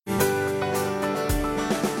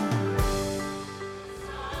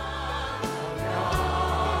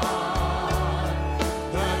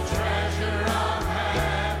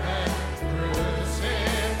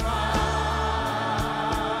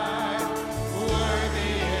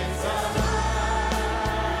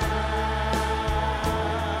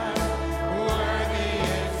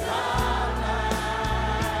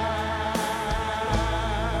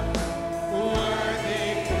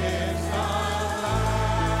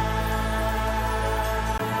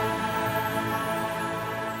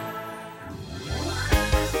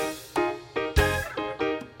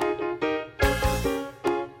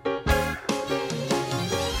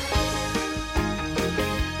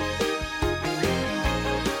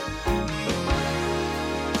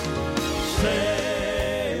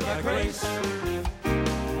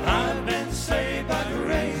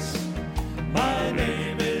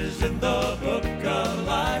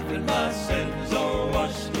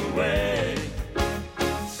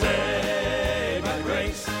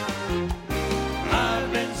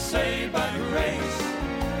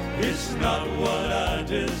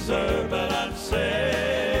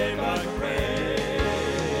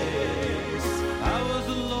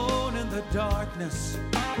darkness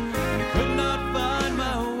and could not find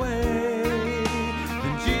my way.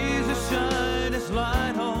 Then Jesus shined his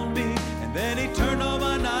light on me, and then he turned all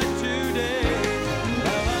my night to day.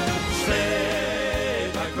 Now I'm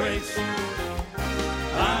saved by grace.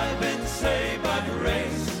 I've been saved by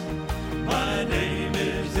grace. My name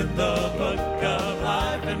is in the book of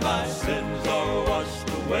life, and my sins are washed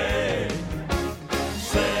away.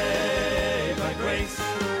 Saved by grace.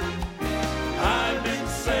 I've been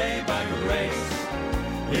saved by grace.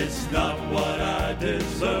 It's not what I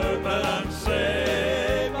deserve, but I'm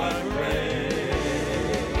saved by grace.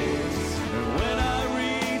 And when I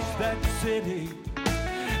reach that city,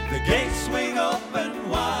 the gates swing open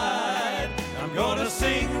wide. I'm gonna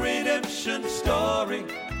sing redemption story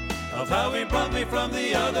of how he brought me from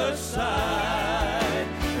the other side.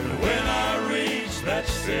 And when I reach that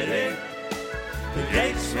city, the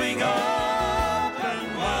gates swing open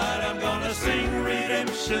wide. I'm gonna sing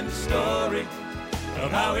redemption story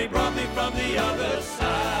of how he brought me from the other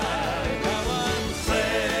side. Now I'm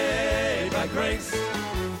saved by grace.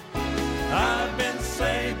 I've been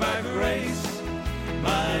saved by grace.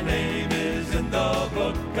 My name is in the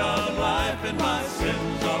book of life, and my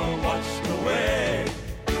sins are washed away.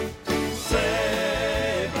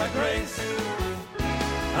 Saved by grace.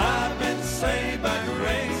 I've been saved by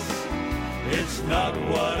grace. It's not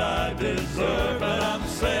what I deserve, but I'm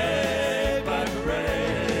saved by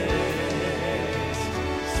grace.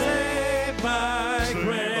 Saved by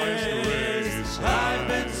grace. I've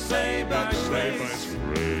been saved by grace.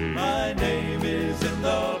 My name is in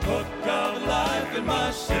the book of life, and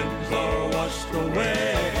my sins are washed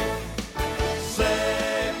away.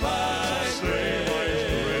 Saved by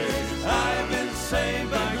grace. I've been saved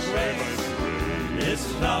by grace. It's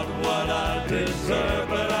not what I deserve,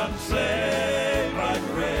 but I'm saved by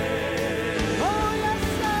grace. Oh, yes,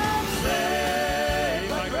 I'm saved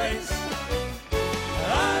by grace.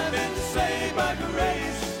 I've been saved by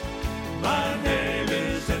grace. My name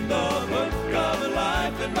is in the book of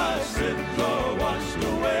life, and my sins are washed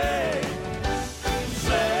away.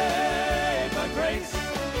 Saved by grace.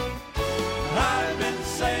 I've been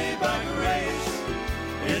saved by grace.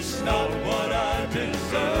 It's not what I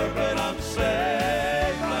deserve, but I'm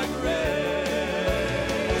saved by grace.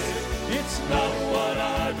 It's not what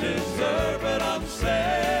I deserve, but I'm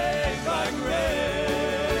saved by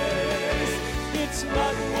grace. It's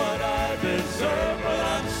not what I deserve, but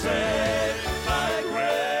I'm saved by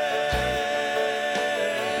grace.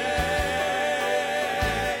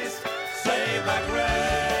 Saved by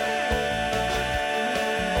grace.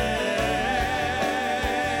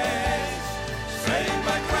 Saved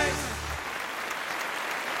by grace.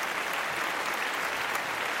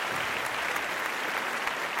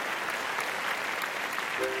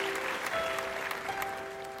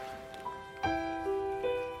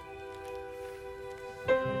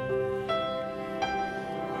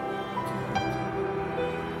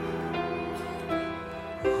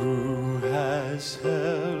 Who has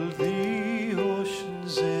held the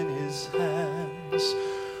oceans in his hands?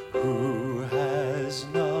 Who has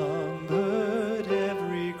numbered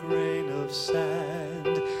every grain of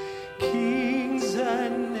sand? Kings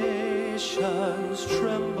and nations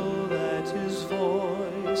tremble at his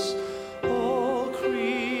voice. All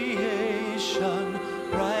creation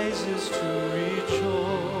rises to rejoice.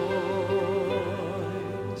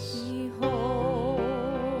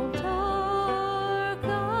 Behold our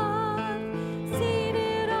God,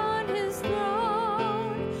 seated on his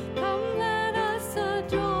throne. Come, let us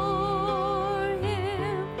adore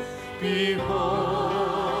him.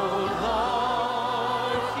 Behold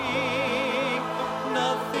our King,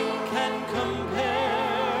 nothing can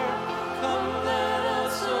compare. Come, let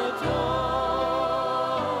us adore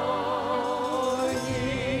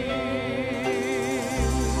him.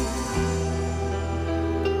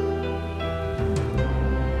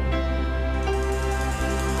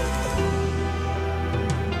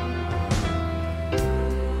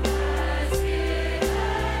 Has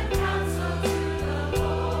given counsel to the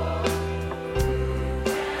Lord.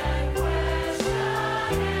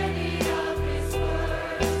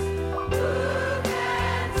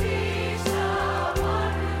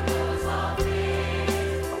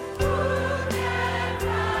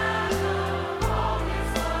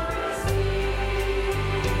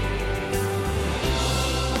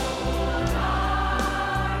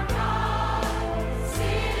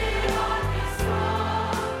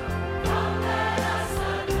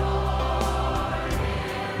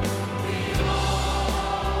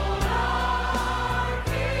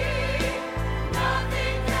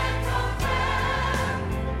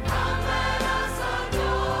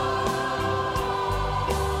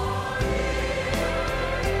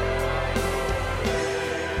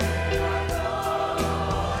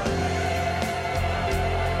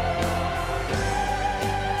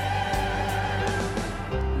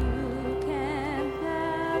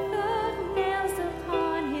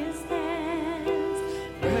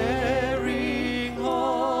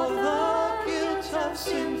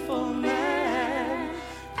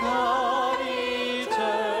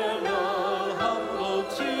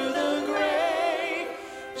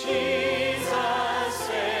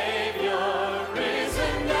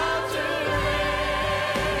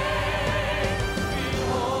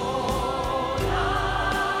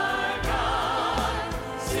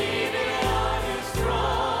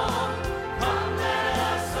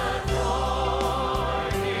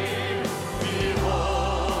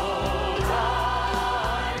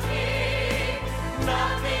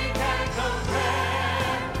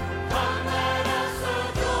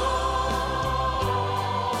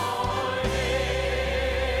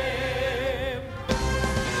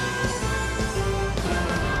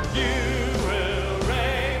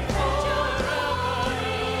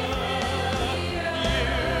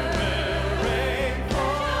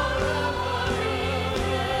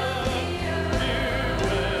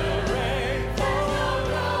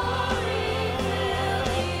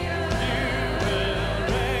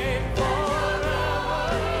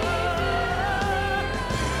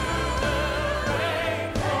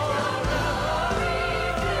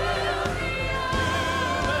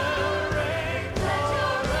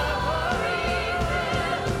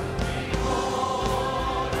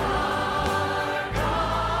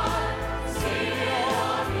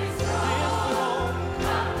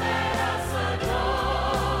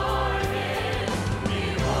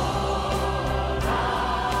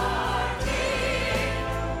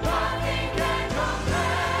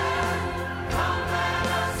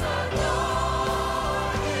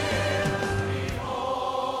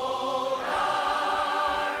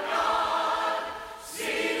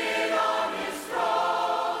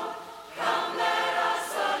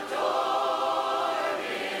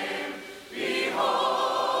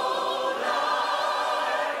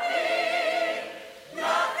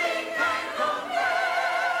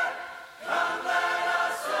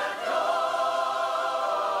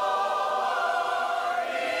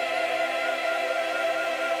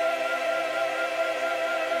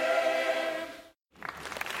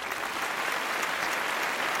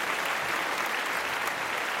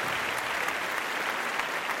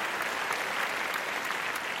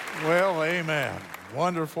 Amen.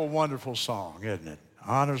 Wonderful, wonderful song, isn't it?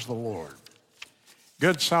 Honors the Lord.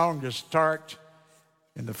 Good song to start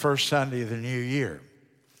in the first Sunday of the new year.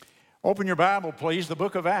 Open your Bible, please, the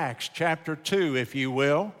book of Acts, chapter 2, if you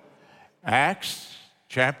will. Acts,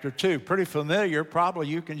 chapter 2. Pretty familiar. Probably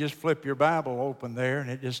you can just flip your Bible open there and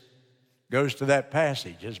it just goes to that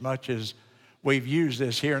passage as much as we've used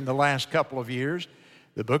this here in the last couple of years.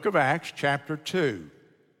 The book of Acts, chapter 2.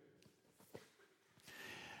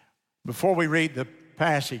 Before we read the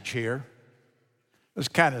passage here, let's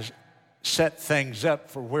kind of set things up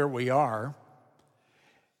for where we are.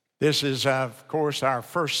 This is, of course, our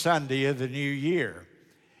first Sunday of the new year.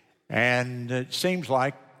 And it seems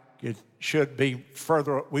like it should be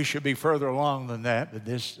further, we should be further along than that, but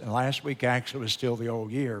this last week actually was still the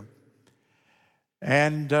old year.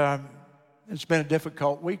 And it's been a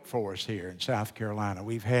difficult week for us here in South Carolina.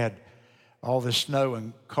 We've had all the snow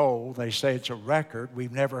and cold. They say it's a record.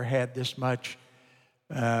 We've never had this much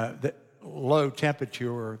low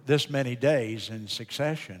temperature this many days in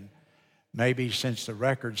succession, maybe since the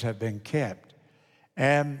records have been kept.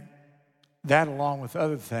 And that, along with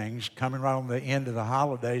other things, coming right on the end of the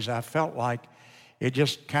holidays, I felt like it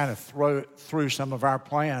just kind of threw some of our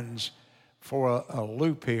plans for a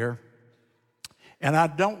loop here. And I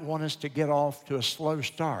don't want us to get off to a slow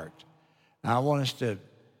start. I want us to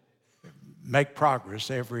make progress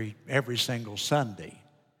every single Sunday.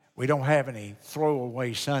 We don't have any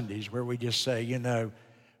throwaway Sundays where we just say,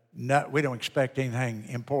 we don't expect anything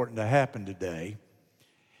important to happen today.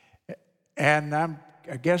 And I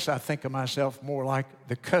guess I think of myself more like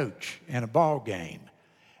the coach in a ball game.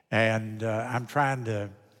 And I'm trying to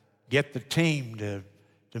get the team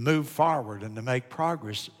to move forward and to make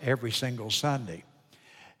progress every single Sunday.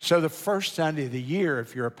 So the first Sunday of the year,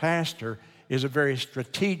 if you're a pastor, is a very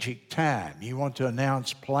strategic time. You want to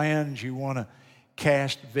announce plans, you want to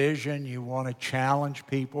cast vision, you want to challenge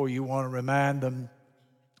people, you want to remind them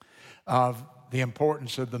of the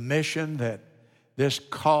importance of the mission, that this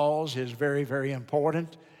cause is very, very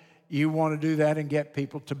important. You want to do that and get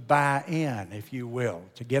people to buy in, if you will,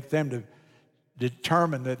 to get them to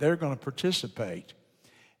determine that they're going to participate.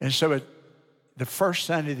 And so the first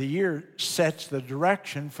Sunday of the year sets the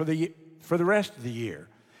direction for the rest of the year.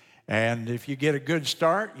 And if you get a good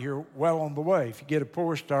start, you're well on the way. If you get a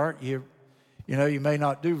poor start, you may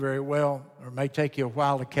not do very well, or it may take you a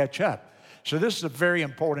while to catch up. So this is a very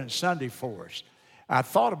important Sunday for us. I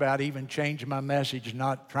thought about even changing my message,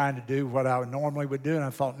 not trying to do what I normally would do, and I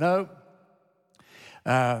thought, no.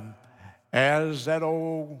 As that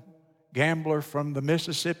old gambler from the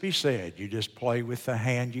Mississippi said, you just play with the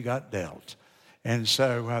hand you got dealt. And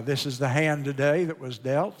so this is the hand today that was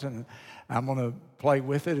dealt, and I'm going to play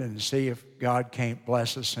with it and see if God can't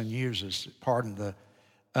bless us and use us. Pardon the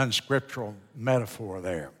unscriptural metaphor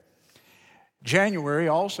there. January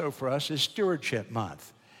also for us is Stewardship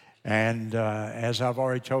Month. And as I've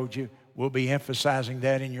already told you, we'll be emphasizing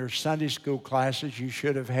that in your Sunday school classes. You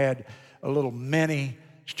should have had a little mini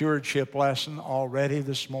stewardship lesson already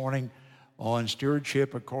this morning on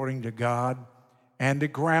stewardship according to God and to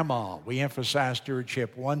Grandma. We emphasize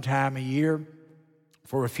stewardship one time a year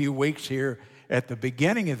for a few weeks here at the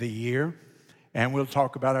beginning of the year, and we'll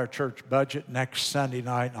talk about our church budget next Sunday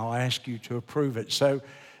night, and I'll ask you to approve it. So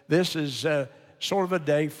this is sort of a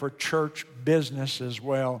day for church business as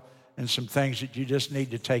well, and some things that you just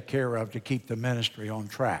need to take care of to keep the ministry on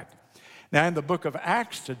track. Now, in the book of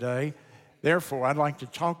Acts today, therefore, I'd like to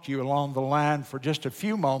talk to you along the line for just a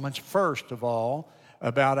few moments, first of all,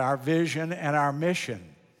 about our vision and our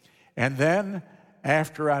mission. And then,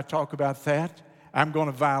 after I talk about that, I'm going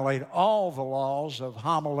to violate all the laws of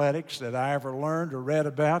homiletics that I ever learned or read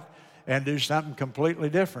about and do something completely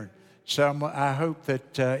different. So I hope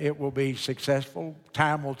that it will be successful.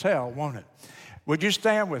 Time will tell, won't it? Would you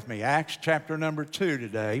stand with me? Acts chapter number 2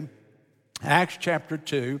 today. Acts chapter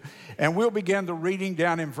 2. And we'll begin the reading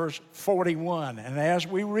down in verse 41. And as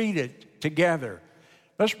we read it together,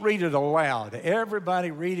 let's read it aloud.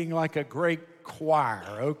 Everybody reading like a great choir,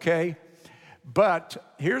 okay?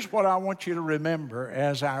 But here's what I want you to remember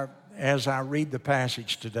as I read the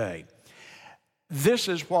passage today. This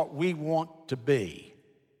is what we want to be.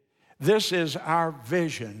 This is our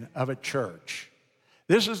vision of a church.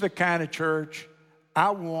 This is the kind of church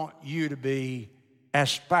I want you to be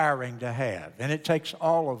aspiring to have. And it takes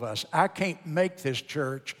all of us. I can't make this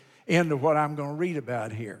church into what I'm going to read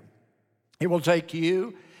about here. It will take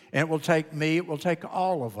you, and it will take me, it will take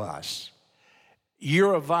all of us.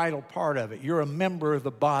 You're a vital part of it. You're a member of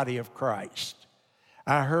the body of Christ.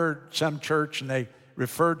 I heard some church, and they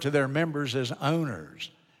referred to their members as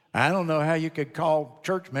owners. I don't know how you could call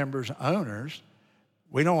church members owners.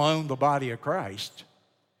 We don't own the body of Christ.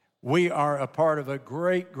 We are a part of a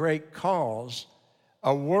great, great cause,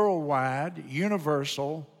 a worldwide,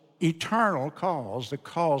 universal, eternal cause, the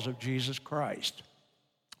cause of Jesus Christ.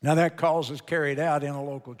 Now that cause is carried out in a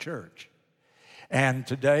local church. And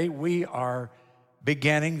today we are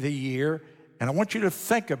beginning the year, and I want you to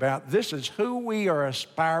think about this is who we are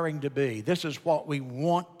aspiring to be. This is what we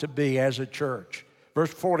want to be as a church.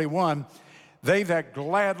 Verse 41, they that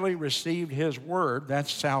gladly received his word,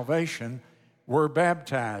 that's salvation, were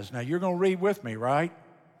baptized. Now you're going to read with me, right?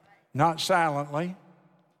 Not silently.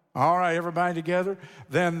 All right, everybody together?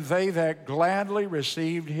 Then they that gladly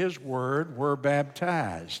received his word were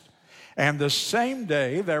baptized. And the same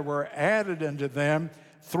day there were added unto them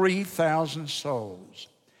 3,000 souls.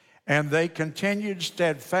 And they continued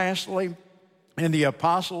steadfastly in the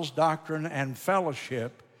apostles' doctrine and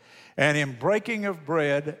fellowship, and in breaking of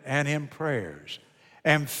bread and in prayers.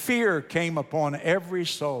 And fear came upon every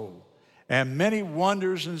soul, and many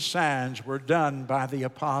wonders and signs were done by the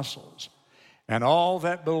apostles. And all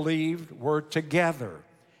that believed were together,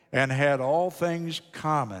 and had all things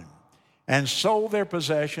common, and sold their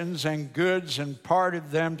possessions and goods, and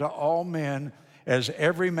parted them to all men, as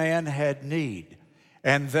every man had need.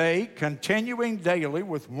 And they, continuing daily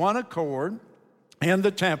with one accord in the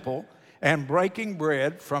temple, and breaking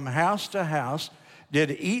bread from house to house,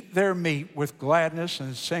 did eat their meat with gladness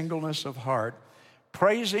and singleness of heart,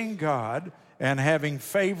 praising God and having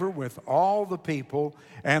favor with all the people.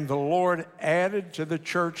 And the Lord added to the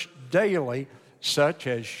church daily such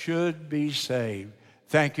as should be saved.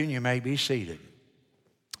 Thank you, and you may be seated.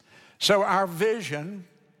 So our vision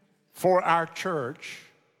for our church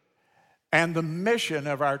and the mission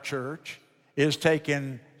of our church is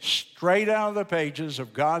taken straight out of the pages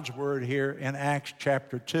of God's Word here in Acts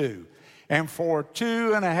chapter 2. And for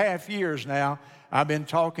 2.5 years now, I've been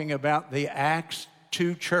talking about the Acts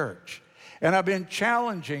 2 church. And I've been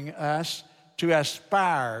challenging us to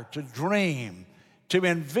aspire, to dream, to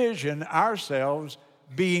envision ourselves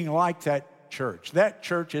being like that church. That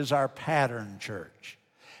church is our pattern church.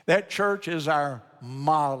 That church is our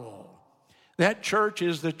model. That church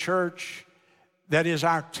is the church that is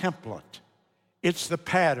our template. It's the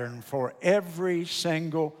pattern for every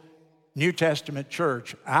single New Testament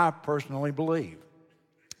church, I personally believe.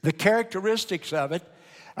 The characteristics of it,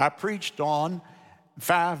 I preached on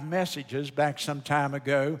 5 messages back some time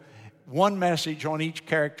ago, 1 message on each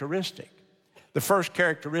characteristic. The first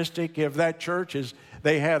characteristic of that church is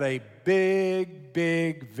they had a big,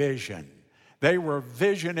 big vision. They were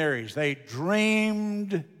visionaries. They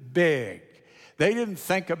dreamed big. They didn't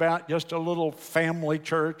think about just a little family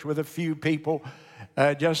church with a few people,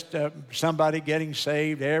 just somebody getting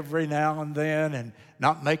saved every now and then and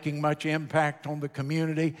not making much impact on the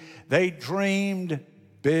community. They dreamed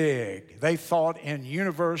big. They thought in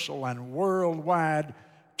universal and worldwide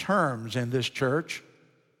terms in this church.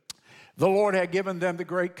 The Lord had given them the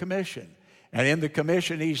Great Commission. And in the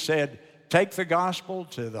commission, he said, take the gospel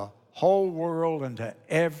to the whole world and to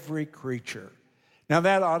every creature. Now,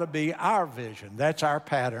 that ought to be our vision. That's our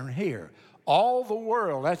pattern here. All the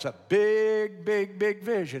world, that's a big, big, big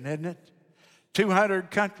vision, isn't it? 200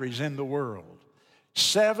 countries in the world.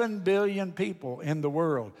 7 billion people in the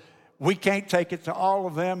world. We can't take it to all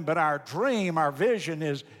of them, but our dream, our vision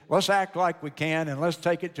is let's act like we can and let's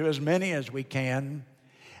take it to as many as we can.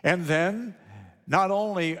 And then, not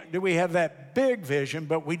only do we have that big vision,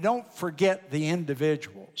 but we don't forget the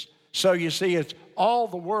individuals. So you see, it's all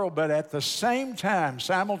the world, but at the same time,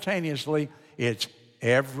 simultaneously, it's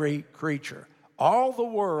every creature. All the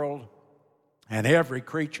world and every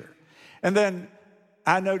creature. And then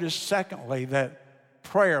I noticed, secondly, that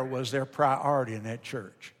prayer was their priority in that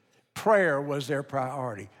church. Prayer was their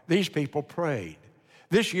priority. These people prayed.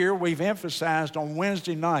 This year, we've emphasized on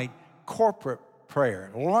Wednesday night corporate prayer,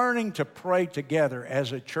 learning to pray together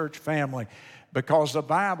as a church family, because the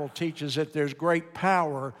Bible teaches that there's great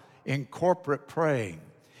power in corporate praying.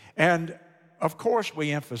 And of course,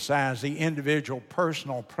 we emphasize the individual,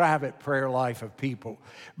 personal, private prayer life of people,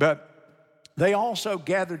 but they also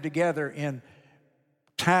gathered together in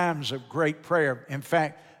times of great prayer. In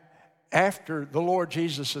fact, after the Lord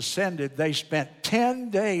Jesus ascended, they spent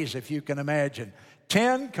 10 days, if you can imagine,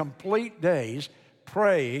 10 complete days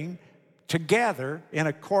praying together in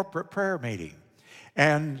a corporate prayer meeting.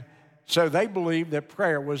 And so they believed that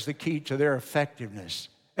prayer was the key to their effectiveness,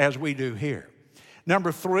 as we do here.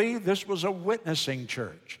 Number 3, this was a witnessing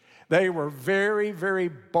church. They were very, very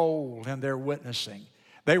bold in their witnessing.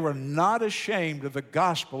 They were not ashamed of the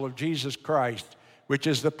gospel of Jesus Christ, which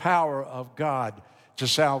is the power of God to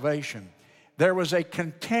salvation. There was a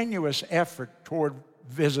continuous effort toward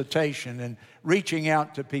visitation and reaching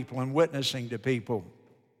out to people and witnessing to people.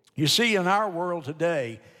 You see, in our world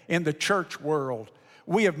today, in the church world,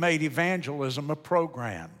 we have made evangelism a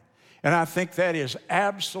program. And I think that is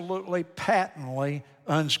absolutely, patently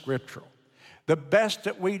unscriptural. The best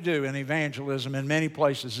that we do in evangelism in many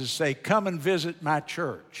places is say, come and visit my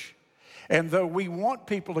church. And though we want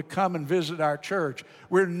people to come and visit our church,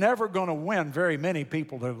 we're never going to win very many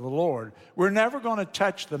people to the Lord. We're never going to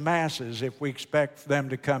touch the masses if we expect them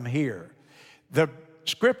to come here. The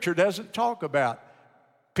Scripture doesn't talk about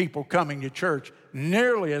people coming to church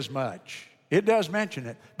nearly as much. It does mention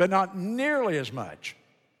it, but not nearly as much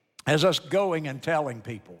as us going and telling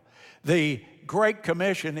people. The Great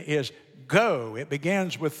Commission is go. It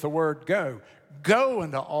begins with the word go. Go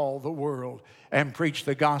into all the world and preach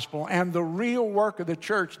the gospel. And the real work of the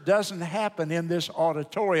church doesn't happen in this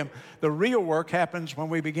auditorium. The real work happens when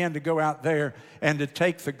we begin to go out there and to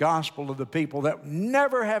take the gospel to the people that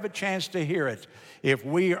never have a chance to hear it if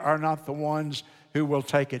we are not the ones who will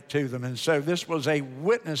take it to them. And so this was a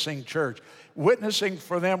witnessing church. Witnessing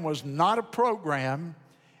for them was not a program.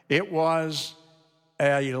 It was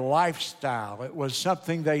a lifestyle. It was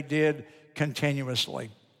something they did continuously.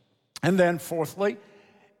 And then fourthly,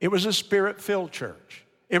 it was a Spirit-filled church.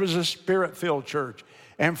 It was a Spirit-filled church.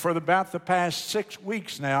 And for about the past 6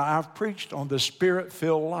 weeks now, I've preached on the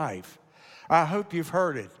Spirit-filled life. I hope you've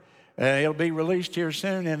heard it. It'll be released here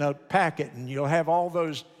soon in a packet, and you'll have all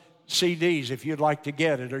those CDs if you'd like to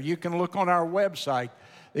get it. Or you can look on our website.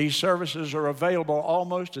 These services are available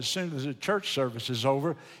almost as soon as the church service is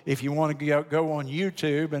over. If you want to go on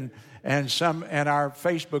YouTube and our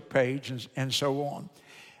Facebook page and so on.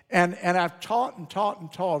 And I've taught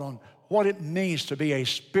on what it means to be a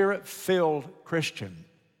Spirit-filled Christian,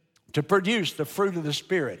 to produce the fruit of the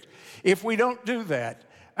Spirit. If we don't do that,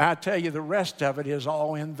 I tell you the rest of it is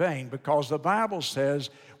all in vain, because the Bible says,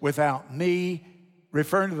 without me,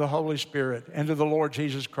 referring to the Holy Spirit and to the Lord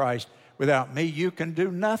Jesus Christ, without me, you can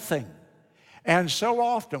do nothing. And so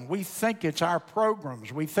often we think it's our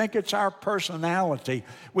programs. We think it's our personality.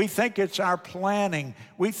 We think it's our planning.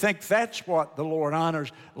 We think that's what the Lord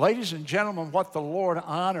honors. Ladies and gentlemen, what the Lord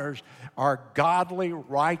honors are godly,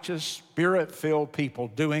 righteous, Spirit-filled people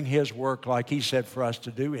doing His work like He said for us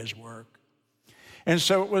to do His work. And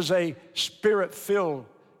so it was a Spirit-filled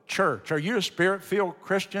church. Are you a Spirit-filled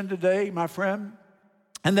Christian today, my friend?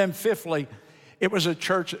 And then fifthly, it was a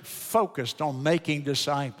church that focused on making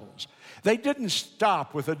disciples. They didn't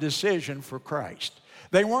stop with a decision for Christ.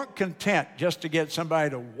 They weren't content just to get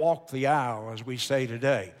somebody to walk the aisle, as we say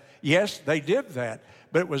today. Yes, they did that,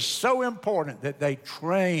 but it was so important that they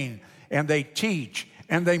train and they teach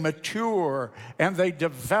and they mature and they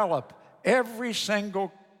develop. Every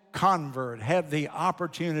single convert had the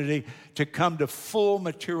opportunity to come to full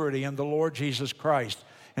maturity in the Lord Jesus Christ.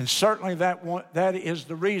 And certainly that is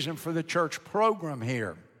the reason for the church program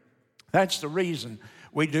here. That's the reason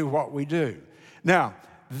we do what we do. Now,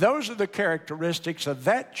 those are the characteristics of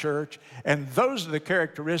that church, and those are the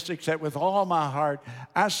characteristics that with all my heart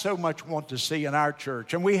I so much want to see in our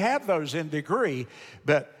church. And we have those in degree,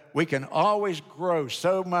 but we can always grow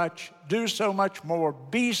so much, do so much more,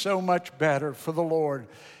 be so much better for the Lord.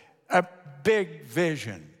 A big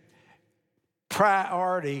vision,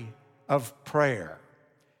 priority of prayer,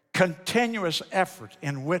 continuous effort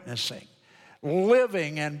in witnessing,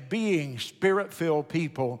 living and being Spirit-filled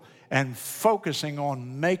people, and focusing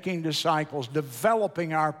on making disciples,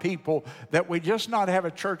 developing our people, that we just not have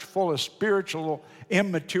a church full of spiritual,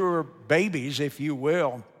 immature babies, if you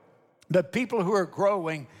will, but people who are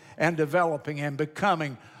growing and developing and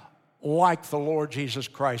becoming like the Lord Jesus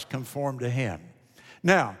Christ, conformed to Him.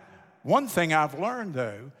 Now, one thing I've learned,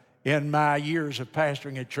 though, in my years of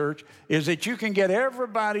pastoring a church, is that you can get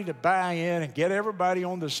everybody to buy in and get everybody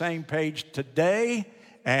on the same page today,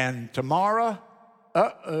 and tomorrow,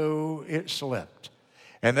 it slipped.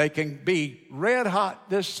 And they can be red hot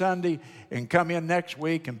this Sunday and come in next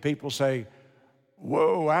week and people say,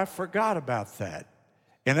 whoa, I forgot about that.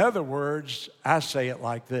 In other words, I say it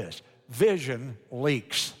like this: vision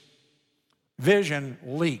leaks. Vision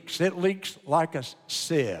leaks. It leaks like a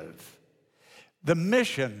sieve. The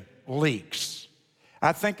mission leaks.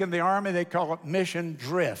 I think in the Army they call it mission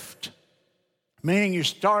drift, meaning you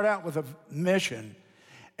start out with a mission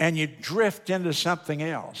and you drift into something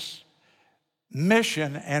else.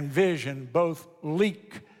 Mission and vision both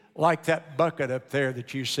leak like that bucket up there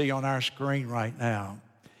that you see on our screen right now.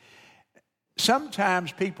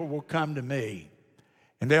 Sometimes people will come to me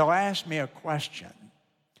and they'll ask me a question,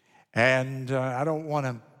 and I don't want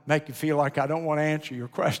to make you feel like I don't want to answer your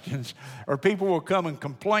questions, or people will come and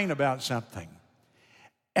complain about something.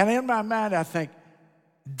 And in my mind, I think,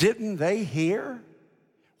 didn't they hear?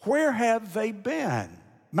 Where have they been?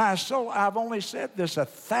 My soul, I've only said this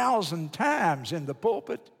 1,000 times in the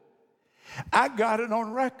pulpit. I got it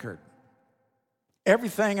on record.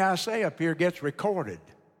 Everything I say up here gets recorded.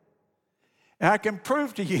 And I can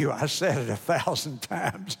prove to you I said it 1,000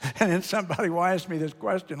 times. And then somebody will ask me this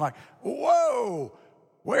question like, whoa,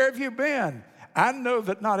 where have you been? I know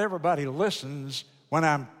that not everybody listens when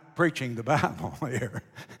I'm preaching the Bible here.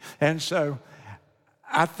 And so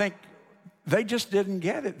I think they just didn't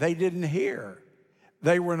get it. They didn't hear.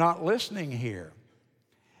 They were not listening here.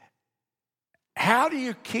 How do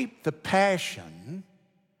you keep the passion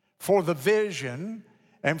for the vision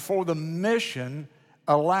and for the mission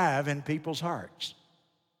alive in people's hearts?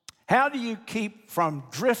 How do you keep from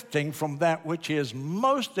drifting from that which is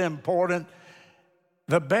most important,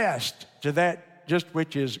 the best, to that just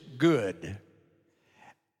which is good?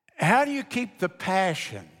 How do you keep the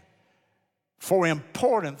passion for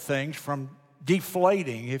important things from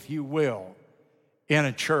deflating, if you will, in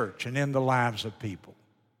a church and in the lives of people?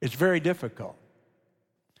 It's very difficult.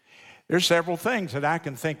 There's several things that I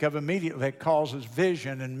can think of immediately that causes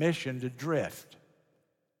vision and mission to drift.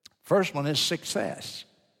 First one is success.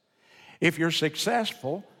 If you're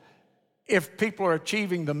successful, if people are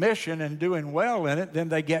achieving the mission and doing well in it, then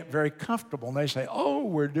they get very comfortable and they say, oh,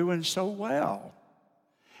 we're doing so well.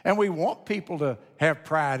 And we want people to have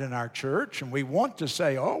pride in our church, and we want to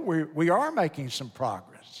say, oh, we are making some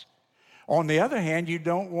progress. On the other hand, you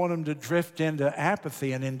don't want them to drift into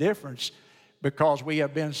apathy and indifference because we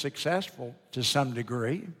have been successful to some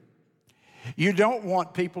degree. You don't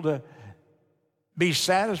want people to be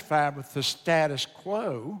satisfied with the status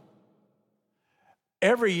quo.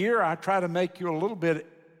 Every year I try to make you a little bit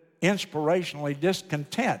inspirationally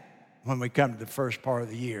discontent when we come to the first part of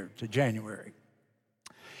the year, to January.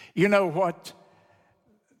 You know what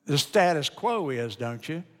the status quo is, don't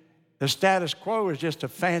you? The status quo is just a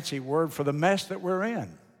fancy word for the mess that we're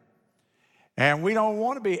in. And we don't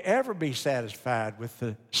want to ever be satisfied with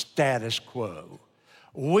the status quo.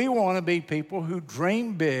 We want to be people who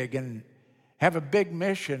dream big and have a big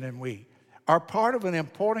mission, and we are part of an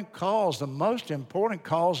important cause, the most important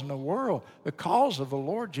cause in the world, the cause of the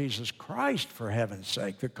Lord Jesus Christ, for heaven's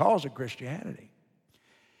sake, the cause of Christianity.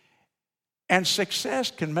 And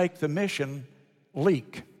success can make the mission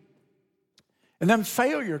leak. And then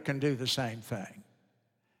failure can do the same thing.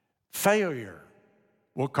 Failure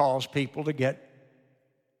will cause people to get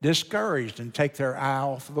discouraged and take their eye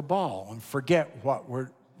off of the ball and forget what we're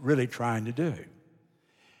really trying to do.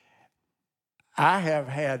 I have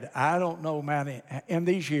had, I don't know, man, in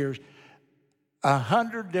these years,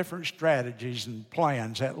 100 different strategies and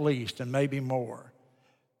plans at least, and maybe more,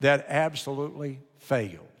 that absolutely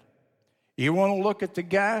failed. You want to look at the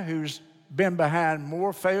guy who's been behind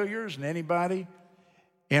more failures than anybody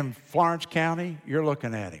in Florence County? You're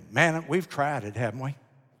looking at him. Man, we've tried it, haven't we?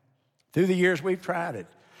 Through the years, we've tried it.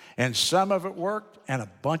 And some of it worked, and a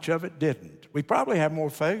bunch of it didn't. We probably have more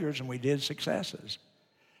failures than we did successes.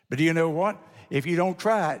 But do you know what? If you don't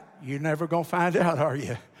try it, you're never going to find out, are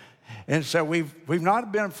you? And so we've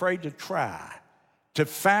not been afraid to try, to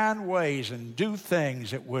find ways and do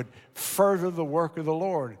things that would further the work of the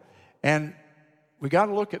Lord. And we got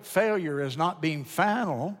to look at failure as not being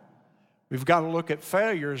final. We've got to look at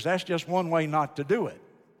failure as that's just one way not to do it.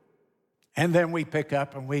 And then we pick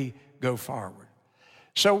up and we go forward.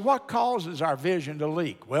 So what causes our vision to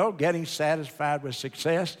leak? Well, getting satisfied with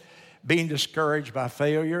success, being discouraged by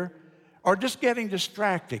failure, or just getting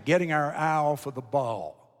distracted, getting our eye off of the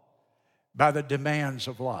ball by the demands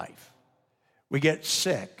of life. We get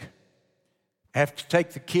sick, have to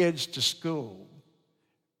take the kids to school.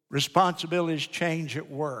 Responsibilities change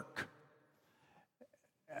at work.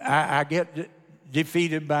 I get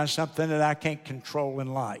defeated by something that I can't control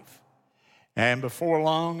in life. And before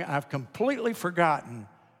long, I've completely forgotten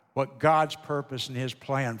what God's purpose and His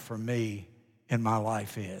plan for me in my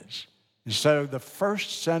life is. And so the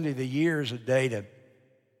first Sunday of the year is a day to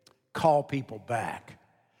call people back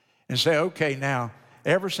and say, okay, now,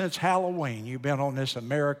 ever since Halloween, you've been on this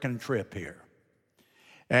American trip here.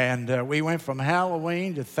 And we went from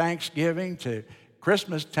Halloween to Thanksgiving to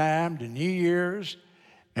Christmas time to New Year's.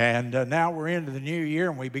 And now we're into the new year,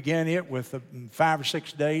 and we begin it with 5 or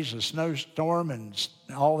 6 days of snowstorm and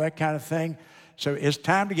all that kind of thing. So it's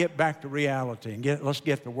time to get back to reality and let's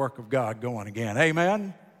get the work of God going again.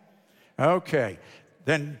 Amen? Okay.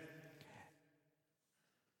 Then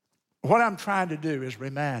what I'm trying to do is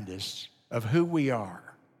remind us of who we are.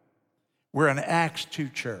 We're an Acts 2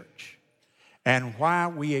 church and why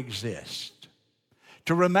we exist.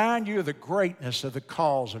 To remind you of the greatness of the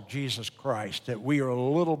cause of Jesus Christ, that we are a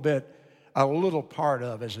little bit a little part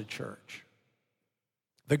of as a church.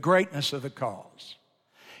 The greatness of the cause.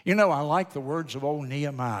 You know, I like the words of old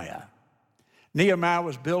Nehemiah. Nehemiah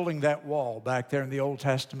was building that wall back there in the Old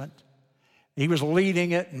Testament. He was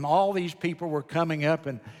leading it, and all these people were coming up,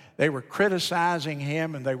 and they were criticizing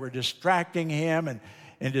him, and they were distracting him,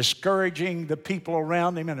 and discouraging the people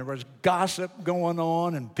around him, and there was gossip going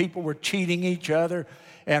on, and people were cheating each other.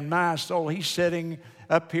 And my soul, he's sitting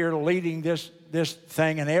up here leading this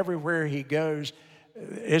thing, and everywhere he goes,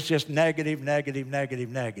 it's just negative, negative, negative,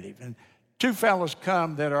 negative. And two fellows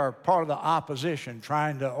come that are part of the opposition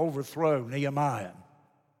trying to overthrow Nehemiah.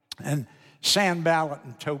 And Sanballat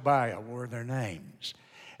and Tobiah were their names.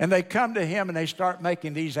 And they come to him and they start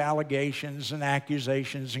making these allegations and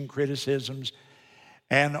accusations and criticisms.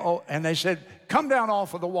 And they said, come down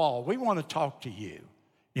off of the wall. We want to talk to you.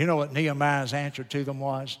 You know what Nehemiah's answer to them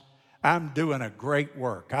was? I'm doing a great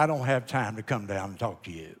work. I don't have time to come down and talk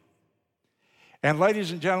to you. And ladies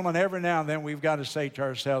and gentlemen, every now and then we've got to say to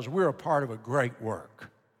ourselves, we're a part of a great work.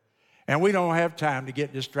 And we don't have time to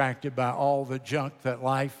get distracted by all the junk that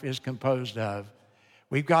life is composed of.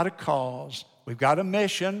 We've got a cause, we've got a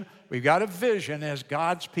mission, we've got a vision as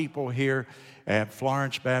God's people here at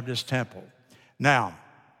Florence Baptist Temple. Now,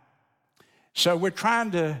 so we're trying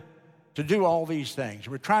to do all these things.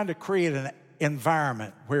 We're trying to create an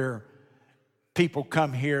environment where people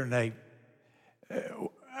come here and they...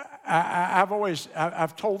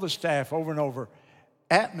 I've told the staff over and over,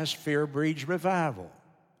 atmosphere breeds revival.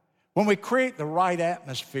 When we create the right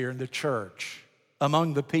atmosphere in the church,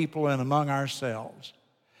 among the people and among ourselves,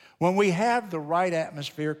 when we have the right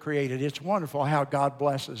atmosphere created, it's wonderful how God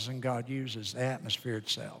blesses and God uses the atmosphere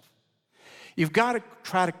itself. You've got to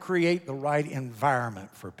try to create the right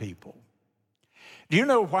environment for people. Do you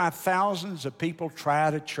know why thousands of people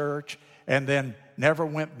tried a church and then never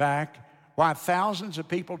went back? Why thousands of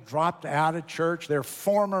people dropped out of church? They're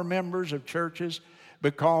former members of churches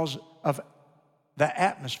because of the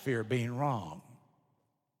atmosphere being wrong.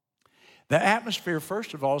 The atmosphere,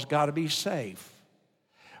 first of all, has got to be safe.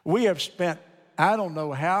 We have spent, I don't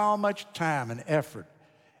know how much time and effort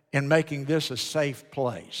in making this a safe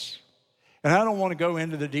place. And I don't want to go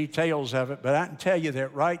into the details of it, but I can tell you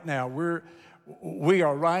that right now we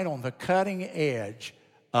are right on the cutting edge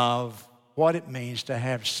of what it means to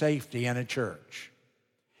have safety in a church.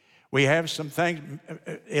 We have some things,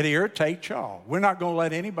 it irritates y'all. We're not going to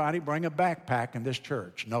let anybody bring a backpack in this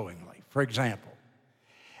church knowingly, for example.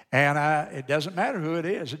 And it doesn't matter who it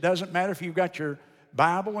is. It doesn't matter if you've got your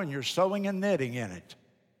Bible and you're sewing and knitting in it.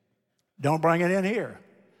 Don't bring it in here.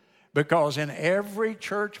 Because in every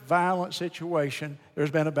church violent situation,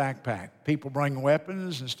 there's been a backpack. People bring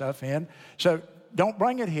weapons and stuff in. So don't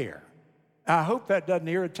bring it here. I hope that doesn't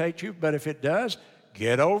irritate you, but if it does,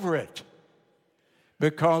 get over it.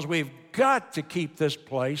 Because we've got to keep this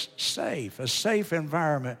place safe, a safe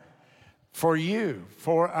environment for you,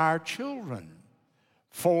 for our children,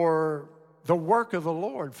 for the work of the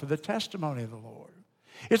Lord, for the testimony of the Lord.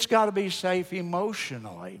 It's got to be safe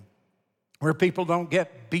emotionally, where people don't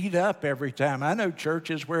get beat up every time. I know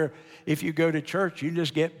churches where if you go to church, you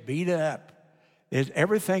just get beat up.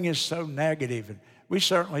 Everything is so negative, and we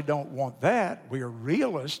certainly don't want that. We are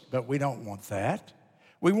realists, but we don't want that.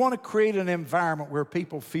 We want to create an environment where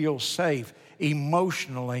people feel safe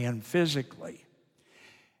emotionally and physically.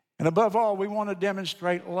 And above all, we want to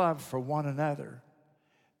demonstrate love for one another.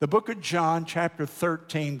 The book of John, chapter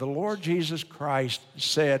 13, the Lord Jesus Christ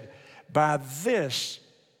said, "By this,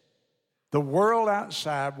 the world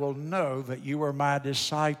outside will know that you are my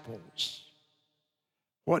disciples."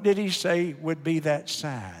 What did he say would be that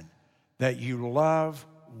sign? That you love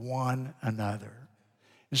one another.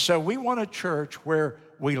 And so we want a church where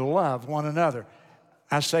we love one another.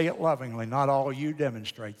 I say it lovingly. Not all of you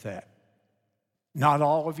demonstrate that. Not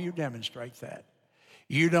all of you demonstrate that.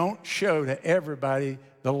 You don't show to everybody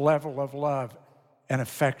the level of love and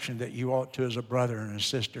affection that you ought to as a brother and a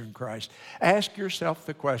sister in Christ. Ask yourself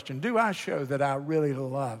the question, do I show that I really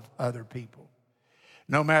love other people?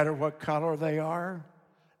 No matter what color they are,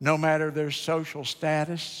 no matter their social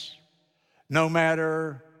status, no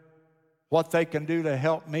matter what they can do to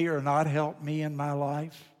help me or not help me in my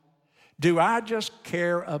life? Do I just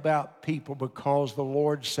care about people because the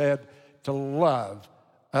Lord said to love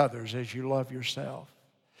others as you love yourself?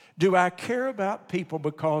 Do I care about people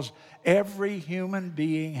because every human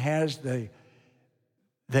being has the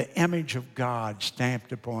image of God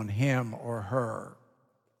stamped upon him or her?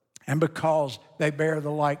 And because they bear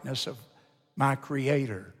the likeness of my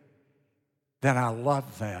Creator, then I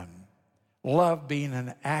love them. Love being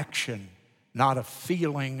an action, not a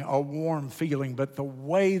feeling, a warm feeling, but the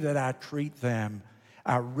way that I treat them,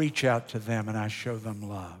 I reach out to them and I show them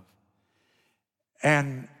love.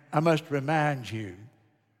 And I must remind you,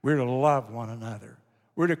 we're to love one another.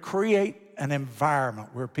 We're to create an environment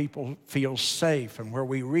where people feel safe and where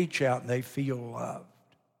we reach out and they feel loved.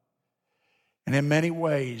 And in many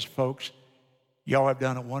ways, folks, y'all have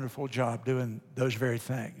done a wonderful job doing those very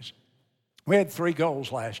things. We had 3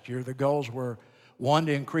 goals last year. The goals were, 1,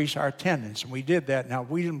 to increase our attendance, and we did that. Now,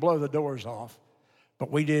 we didn't blow the doors off,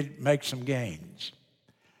 but we did make some gains.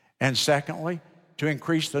 And secondly, to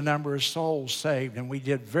increase the number of souls saved, and we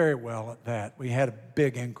did very well at that. We had a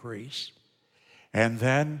big increase. And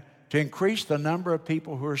then to increase the number of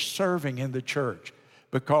people who are serving in the church,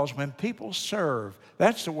 because when people serve,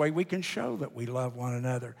 that's the way we can show that we love one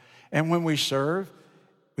another. And when we serve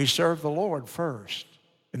the Lord first,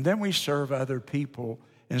 and then we serve other people,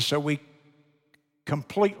 and so we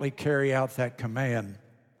completely carry out that command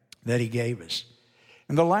that He gave us.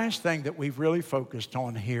 And the last thing that we've really focused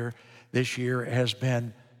on here this year has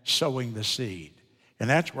been sowing the seed. And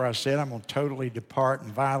that's where I said I'm going to totally depart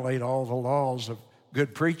and violate all the laws of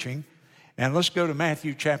good preaching. And let's go to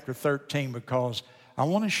Matthew chapter 13, because I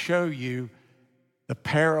want to show you the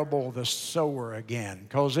parable of the sower again,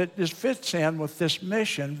 because it just fits in with this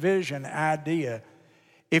mission, vision, idea.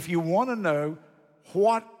 If you want to know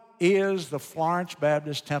what is the Florence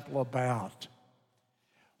Baptist Temple about,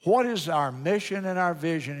 what is our mission and our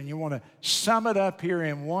vision, and you want to sum it up here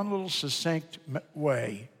in one little succinct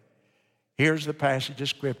way, here's the passage of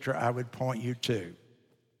Scripture I would point you to.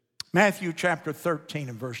 Matthew chapter 13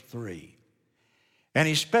 and verse 3. And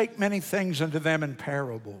He spake many things unto them in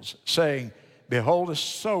parables, saying, Behold, a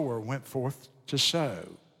sower went forth to sow.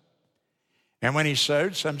 And when he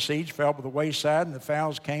sowed, some seeds fell by the wayside, and the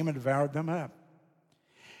fowls came and devoured them up.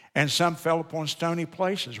 And some fell upon stony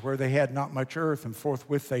places where they had not much earth, and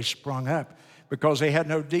forthwith they sprung up, because they had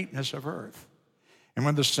no deepness of earth. And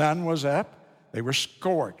when the sun was up, they were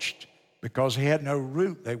scorched, because they had no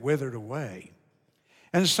root, they withered away.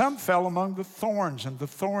 And some fell among the thorns, and the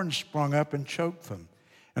thorns sprung up and choked them.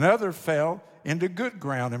 And others fell into good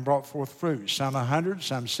ground and brought forth fruit, some 100,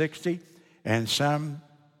 some 60, and some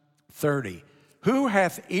 30. Who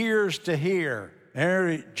hath ears to hear?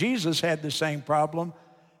 Jesus had the same problem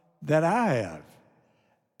that I have.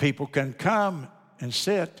 People can come and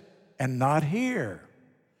sit and not hear.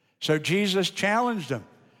 So Jesus challenged them.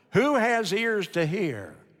 Who has ears to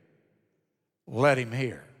hear? Let him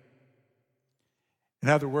hear. In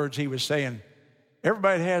other words, He was saying,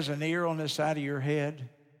 everybody has an ear on the side of your head.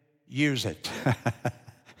 Use it.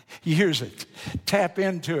 Use it. Tap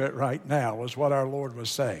into it right now, was what our Lord was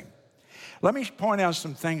saying. Let me point out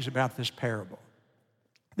some things about this parable.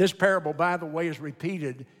 This parable, by the way, is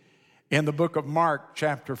repeated in the book of Mark,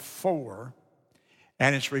 chapter 4,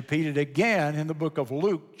 and it's repeated again in the book of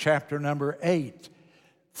Luke, chapter number 8.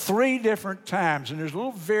 3 different times, and there's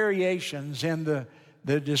little variations in the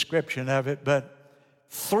description of it, but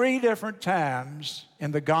 3 different times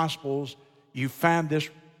in the Gospels you find this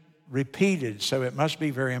repeated, so it must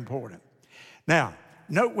be very important. Now,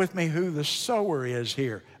 note with me who the sower is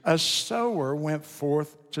here. A sower went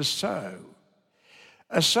forth to sow.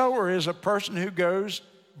 A sower is a person who goes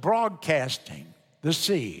broadcasting the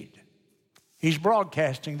seed. He's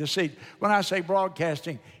broadcasting the seed. When I say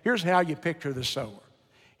broadcasting, here's how you picture the sower.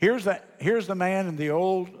 Here's the man in the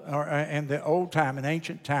old time, in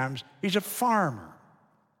ancient times. He's a farmer.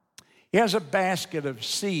 He has a basket of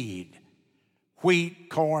seed, wheat,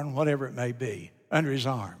 corn, whatever it may be, under his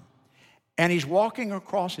arm. And he's walking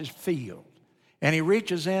across his field. And he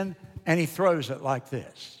reaches in and he throws it like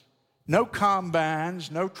this. No combines,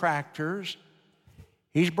 no tractors.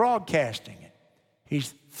 He's broadcasting it.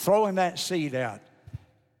 He's throwing that seed out,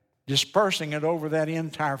 dispersing it over that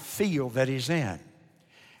entire field that he's in.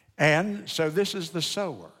 And so this is the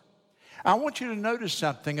sower. I want you to notice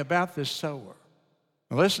something about this sower.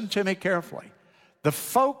 Listen to me carefully. The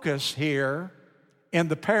focus here in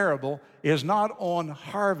the parable is not on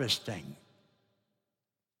harvesting.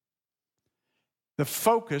 The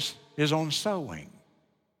focus is on sowing.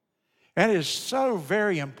 And it is so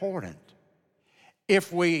very important.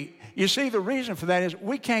 You see, the reason for that is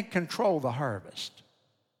we can't control the harvest,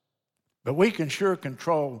 but we can sure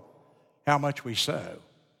control how much we sow.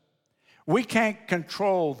 We can't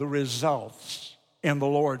control the results in the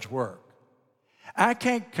Lord's work. I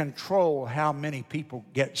can't control how many people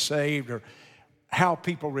get saved or how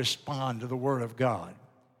people respond to the Word of God,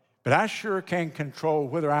 but I sure can control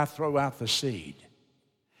whether I throw out the seed.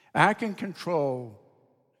 I can control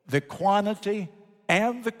the quantity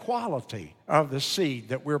and the quality of the seed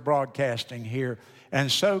that we're broadcasting here,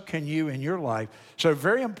 and so can you in your life. So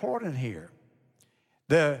very important here.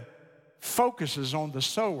 The focuses on the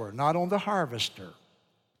sower, not on the harvester.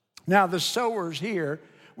 Now, the sowers here,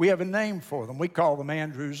 we have a name for them. We call them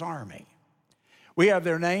Andrew's Army. We have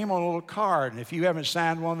their name on a little card, and if you haven't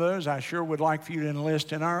signed one of those, I sure would like for you to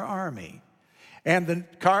enlist in our army. And the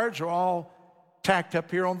cards are all tacked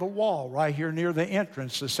up here on the wall, right here near the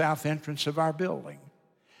entrance, the south entrance of our building.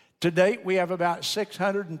 To date, we have about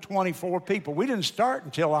 624 people. We didn't start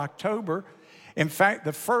until October. In fact,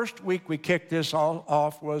 the first week we kicked this all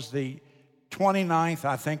off was the 29th,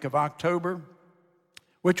 I think, of October,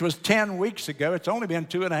 which was 10 weeks ago. It's only been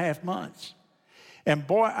 2.5 months. And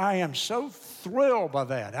boy, I am so thrilled by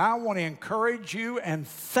that. I want to encourage you and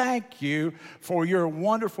thank you for your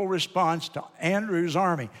wonderful response to Andrew's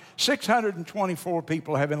Army. 624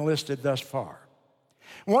 people have enlisted thus far.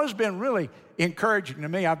 What has been really encouraging to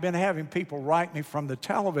me, I've been having people write me from the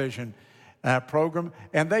television program,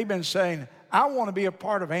 and they've been saying, I want to be a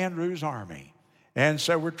part of Andrew's Army. And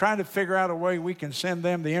so we're trying to figure out a way we can send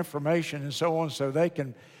them the information and so on so they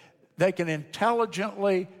can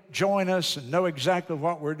intelligently join us and know exactly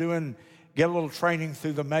what we're doing, get a little training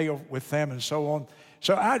through the mail with them and so on.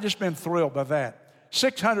 So I've just been thrilled by that.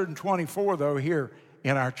 624, though, here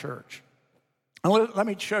in our church. And let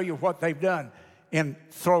me show you what they've done in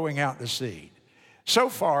throwing out the seed. So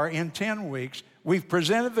far, in 10 weeks, we've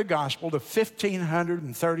presented the gospel to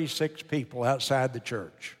 1,536 people outside the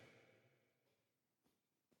church.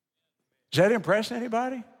 Does that impress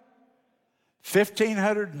anybody?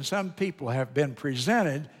 1,500 and some people have been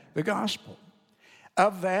presented the gospel.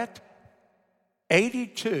 Of that,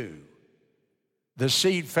 82, the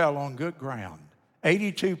seed fell on good ground.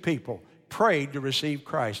 82 people prayed to receive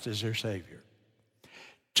Christ as their Savior.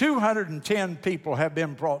 210 people have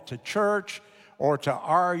been brought to church or to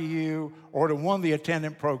RU or to one of the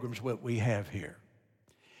attendant programs that we have here.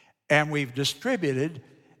 And we've distributed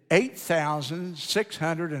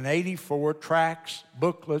 8,684 tracts,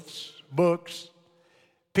 booklets, books,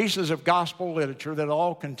 pieces of gospel literature that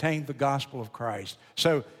all contained the gospel of Christ.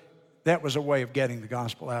 So that was a way of getting the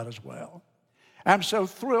gospel out as well. I'm so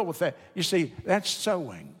thrilled with that. You see, that's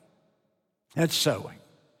sowing. That's sowing.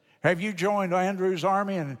 Have you joined Andrew's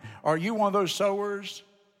Army, and are you one of those sowers?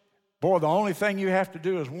 Boy, the only thing you have to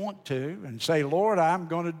do is want to and say, Lord, I'm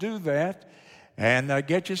going to do that, and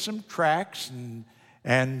get you some tracts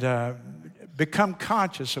and become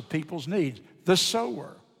conscious of people's needs. The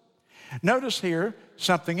sower. Notice here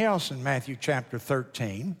something else in Matthew chapter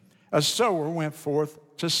 13. A sower went forth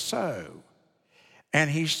to sow,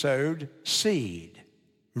 and he sowed seed.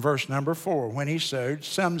 Verse number 4, when he sowed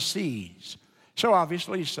some seeds. So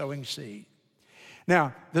obviously he's sowing seed.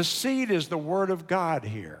 Now, the seed is the word of God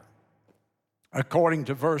here. According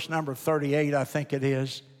to verse number 38, I think it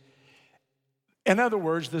is. In other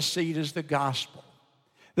words, the seed is the gospel.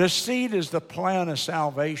 The seed is the plan of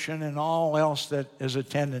salvation and all else that is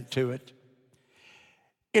attendant to it.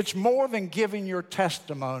 It's more than giving your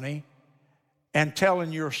testimony and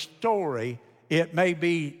telling your story. It may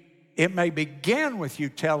begin with you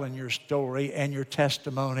telling your story and your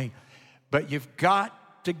testimony, but you've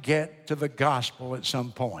got to get to the gospel at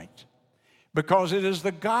some point. Because it is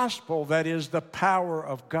the gospel that is the power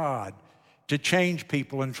of God to change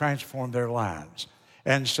people and transform their lives.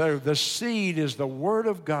 And so the seed is the word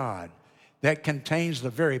of God that contains the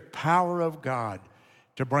very power of God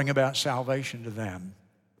to bring about salvation to them.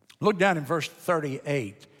 Look down in verse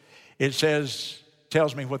 38. It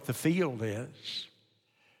tells me what the field is.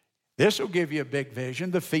 This will give you a big vision.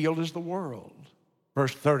 The field is the world.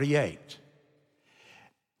 Verse 38.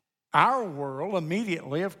 Our world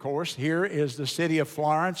immediately, of course, here is the city of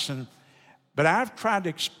Florence, but I've tried to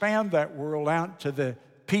expand that world out to the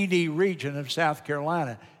PD region of South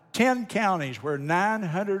Carolina. 10 counties where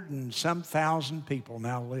 900 and some thousand people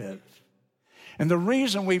now live. And the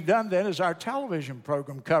reason we've done that is our television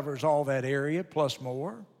program covers all that area plus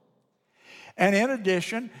more. And in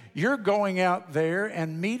addition, you're going out there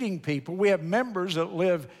and meeting people. We have members that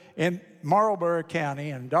live in Marlborough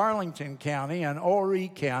County and Darlington County and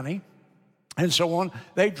Horry County and so on.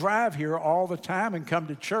 They drive here all the time and come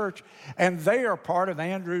to church, and they are part of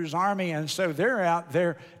Andrew's Army, and so they're out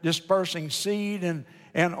there dispersing seed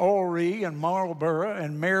and Horry and Marlborough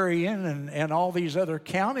and Marion and all these other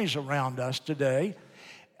counties around us today.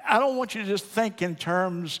 I don't want you to just think in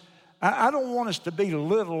terms, I don't want us to be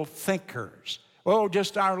little thinkers. Oh,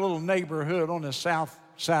 just our little neighborhood on the south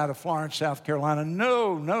side of Florence, South Carolina.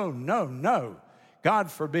 No, no, no, no.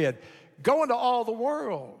 God forbid. Go into all the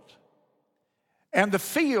world. And the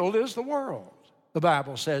field is the world, the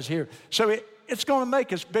Bible says here. So it's going to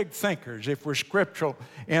make us big thinkers if we're scriptural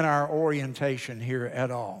in our orientation here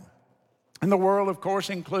at all. And the world, of course,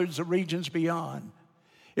 includes the regions beyond.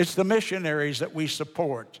 It's the missionaries that we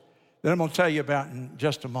support that I'm going to tell you about in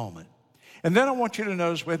just a moment. And then I want you to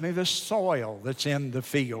notice with me the soil that's in the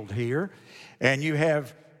field here. And you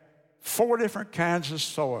have 4 different kinds of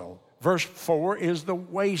soil. Verse 4 is the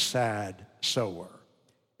wayside sower.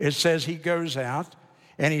 It says he goes out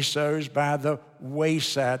and he sows by the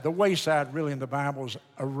wayside. The wayside really in the Bible is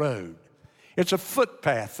a road. It's a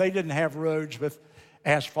footpath. They didn't have roads with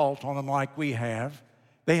asphalt on them like we have.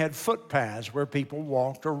 They had footpaths where people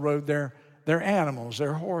walked or rode their animals,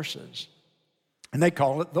 their horses. And they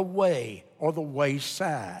call it the way or the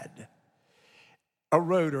wayside, a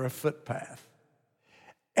road or a footpath.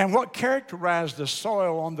 And what characterized the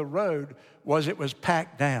soil on the road was it was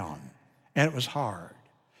packed down and it was hard.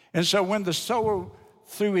 And so when the sower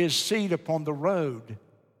threw his seed upon the road,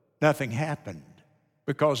 nothing happened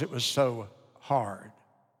because it was so hard.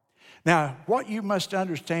 Now, what you must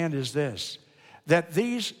understand is this, that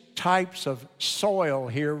these types of soil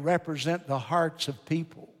here represent the hearts of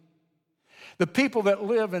people. The people that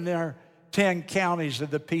live in their 10 counties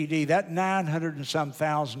of the PD, that 900 and some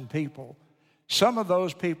thousand people, some of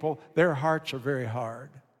those people, their hearts are very hard.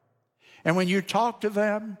 And when you talk to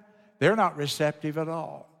them, they're not receptive at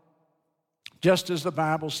all. Just as the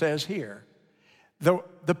Bible says here,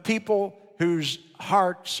 the people whose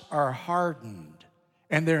hearts are hardened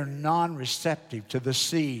and they're non-receptive to the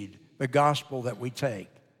seed, the gospel that we take.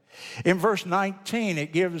 In verse 19,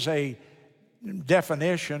 it gives a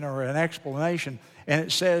definition or an explanation, and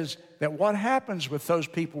it says that what happens with those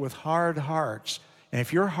people with hard hearts, and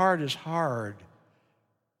if your heart is hard,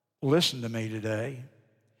 listen to me today.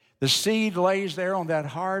 The seed lays there on that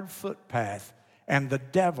hard footpath, and the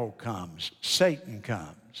devil comes, Satan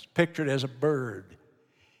comes, pictured as a bird,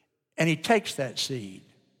 and he takes that seed.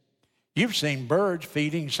 You've seen birds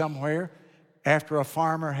feeding somewhere after a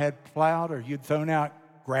farmer had plowed or you'd thrown out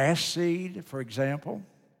grass seed, for example,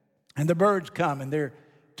 and the birds come and they're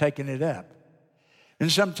taking it up.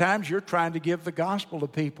 And sometimes you're trying to give the gospel to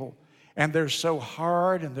people, and they're so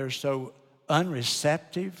hard and they're so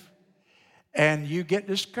unreceptive, and you get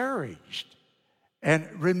discouraged. And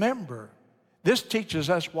remember, this teaches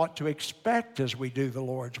us what to expect as we do the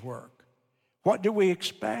Lord's work. What do we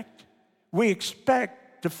expect? We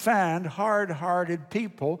expect to find hard-hearted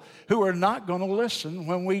people who are not going to listen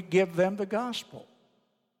when we give them the gospel.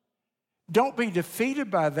 Don't be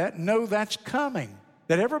defeated by that. Know that's coming,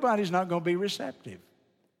 that everybody's not going to be receptive.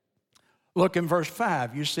 Look in verse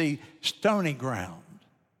 5. You see stony ground.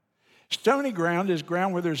 Stony ground is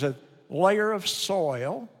ground where there's a layer of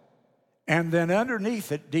soil, and then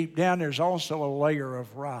underneath it, deep down, there's also a layer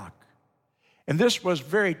of rock. And this was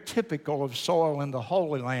very typical of soil in the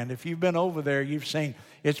Holy Land. If you've been over there, you've seen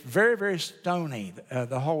it's very, very stony,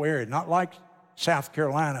 the whole area. Not like South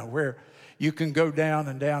Carolina, where you can go down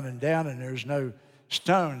and down and down and there's no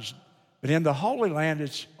stones. But in the Holy Land,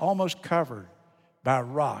 it's almost covered by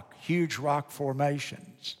rock, huge rock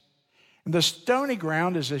formations. And the stony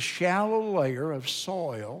ground is a shallow layer of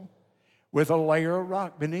soil with a layer of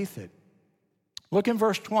rock beneath it. Look in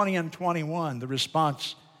verse 20 and 21, the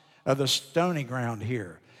response of the stony ground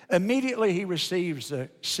here. Immediately he receives the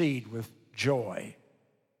seed with joy.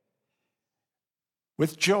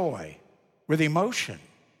 With joy, with emotion,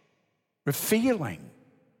 with feeling.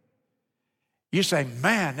 You say,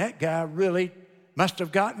 man, that guy really must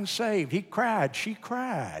have gotten saved. He cried, she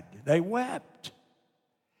cried, they wept.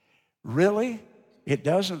 Really? It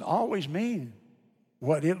doesn't always mean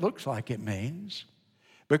what it looks like it means,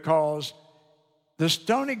 because the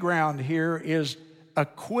stony ground here is a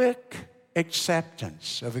quick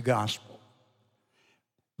acceptance of the gospel,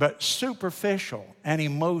 but superficial and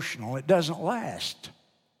emotional. It doesn't last.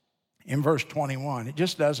 In verse 21, it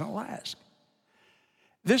just doesn't last.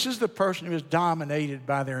 This is the person who is dominated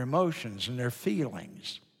by their emotions and their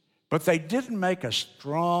feelings, but they didn't make a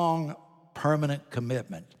strong, permanent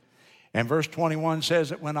commitment. And verse 21 says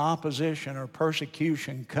that when opposition or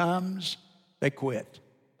persecution comes, they quit,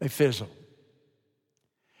 they fizzle.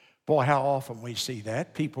 Boy, how often we see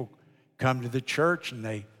that. People come to the church and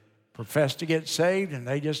they profess to get saved, and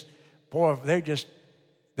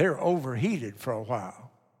they're overheated for a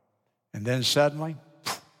while. And then suddenly,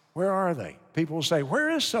 where are they? People will say,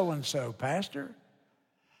 where is so-and-so, Pastor?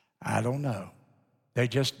 I don't know. They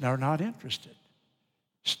just are not interested.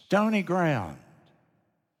 Stony ground,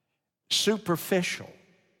 superficial,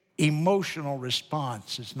 emotional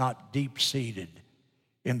response is not deep-seated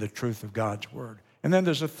in the truth of God's word. And then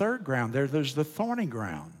there's a third ground there. There's the thorny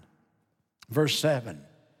ground. Verse 7.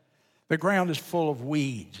 The ground is full of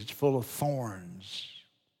weeds. It's full of thorns.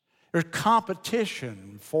 There's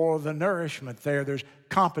competition for the nourishment there. There's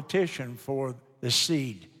competition for the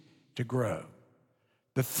seed to grow.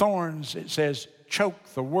 The thorns, it says, choke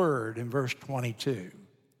the word in verse 22.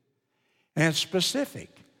 And it's specific.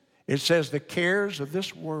 It says the cares of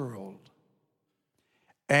this world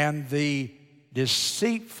and the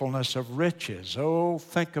deceitfulness of riches. Oh,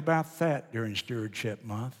 think about that during Stewardship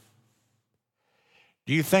Month.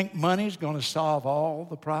 Do you think money's going to solve all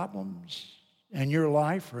the problems in your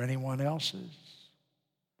life or anyone else's?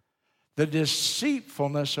 The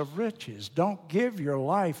deceitfulness of riches. Don't give your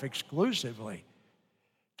life exclusively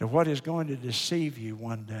to what is going to deceive you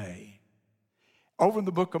one day. Over in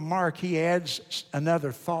the book of Mark, he adds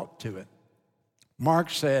another thought to it. Mark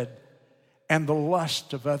said, and the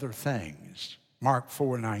lust of other things. Mark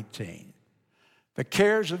 4:19. The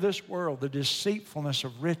cares of this world, the deceitfulness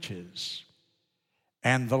of riches,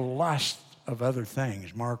 and the lust of other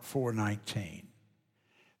things. Mark 4:19.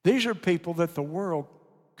 These are people that the world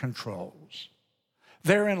controls.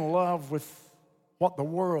 They're in love with what the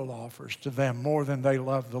world offers to them more than they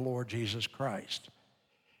love the Lord Jesus Christ.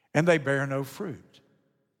 And they bear no fruit.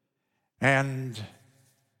 And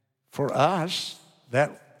for us,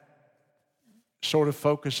 that sort of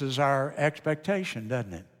focuses our expectation,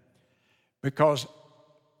 doesn't it? Because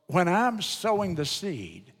when I'm sowing the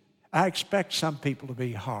seed, I expect some people to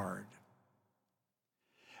be hard.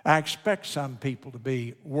 I expect some people to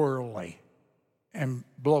be worldly and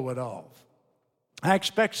blow it off. I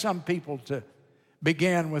expect some people to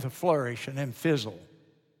begin with a flourish and then fizzle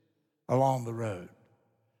along the road.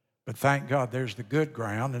 But thank God there's the good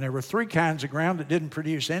ground. And there were 3 kinds of ground that didn't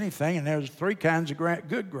produce anything, and there's 3 kinds of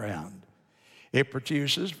good ground. It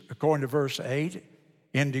produces, according to verse 8,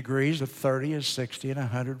 in degrees of 30, and 60, and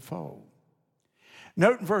 100-fold.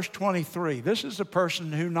 Note in verse 23, this is a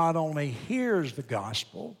person who not only hears the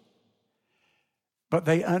gospel, but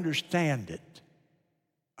they understand it.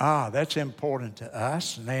 That's important to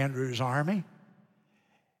us in Andrew's army.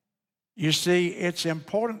 You see, it's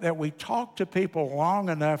important that we talk to people long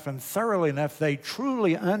enough and thoroughly enough they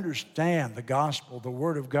truly understand the gospel, the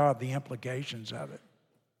Word of God, the implications of it.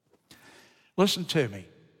 Listen to me.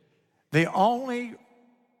 The only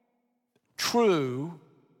true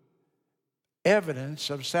evidence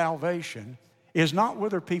of salvation is not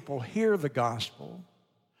whether people hear the gospel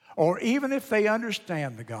or even if they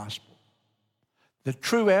understand the gospel. The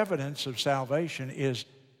true evidence of salvation is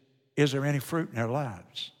there any fruit in their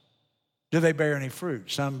lives? Do they bear any fruit?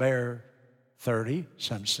 Some bear 30,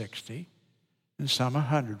 some 60, and some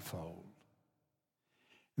 100-fold.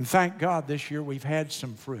 And thank God this year we've had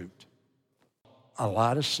some fruit. A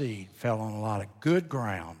lot of seed fell on a lot of good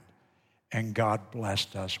ground, and God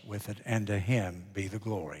blessed us with it, and to Him be the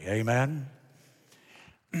glory. Amen?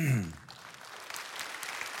 And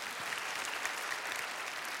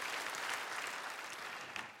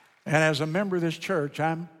as a member of this church,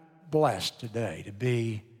 I'm blessed today to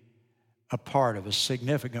be a part of a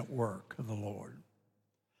significant work of the Lord.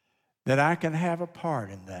 That I can have a part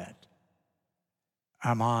in that.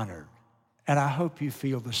 I'm honored. And I hope you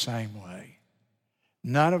feel the same way.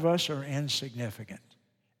 None of us are insignificant.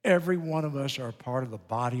 Every one of us are a part of the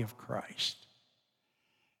body of Christ.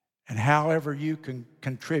 And however you can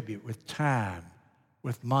contribute with time,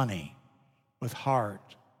 with money, with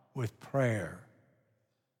heart, with prayer,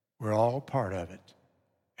 we're all part of it.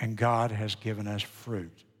 And God has given us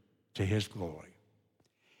fruit to His glory.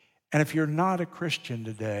 And if you're not a Christian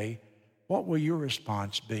today, what will your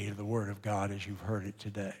response be to the Word of God as you've heard it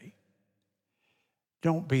today?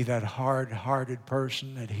 Don't be that hard-hearted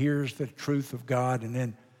person that hears the truth of God and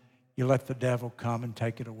then you let the devil come and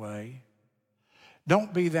take it away.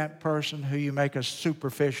 Don't be that person who you make a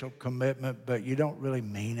superficial commitment, but you don't really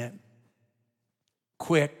mean it.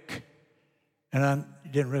 Quick, and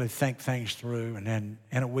you didn't really think things through, and then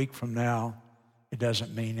in a week from now, it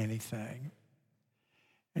doesn't mean anything.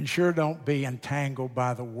 And sure, don't be entangled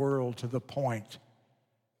by the world to the point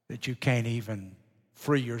that you can't even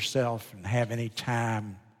free yourself and have any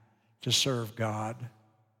time to serve God.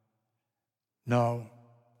 No,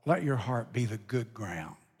 let your heart be the good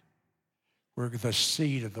ground where the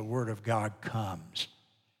seed of the Word of God comes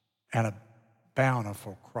and a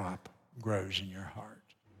bountiful crop grows in your heart.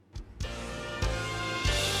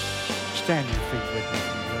 Stand to your feet with me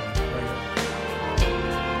if you will.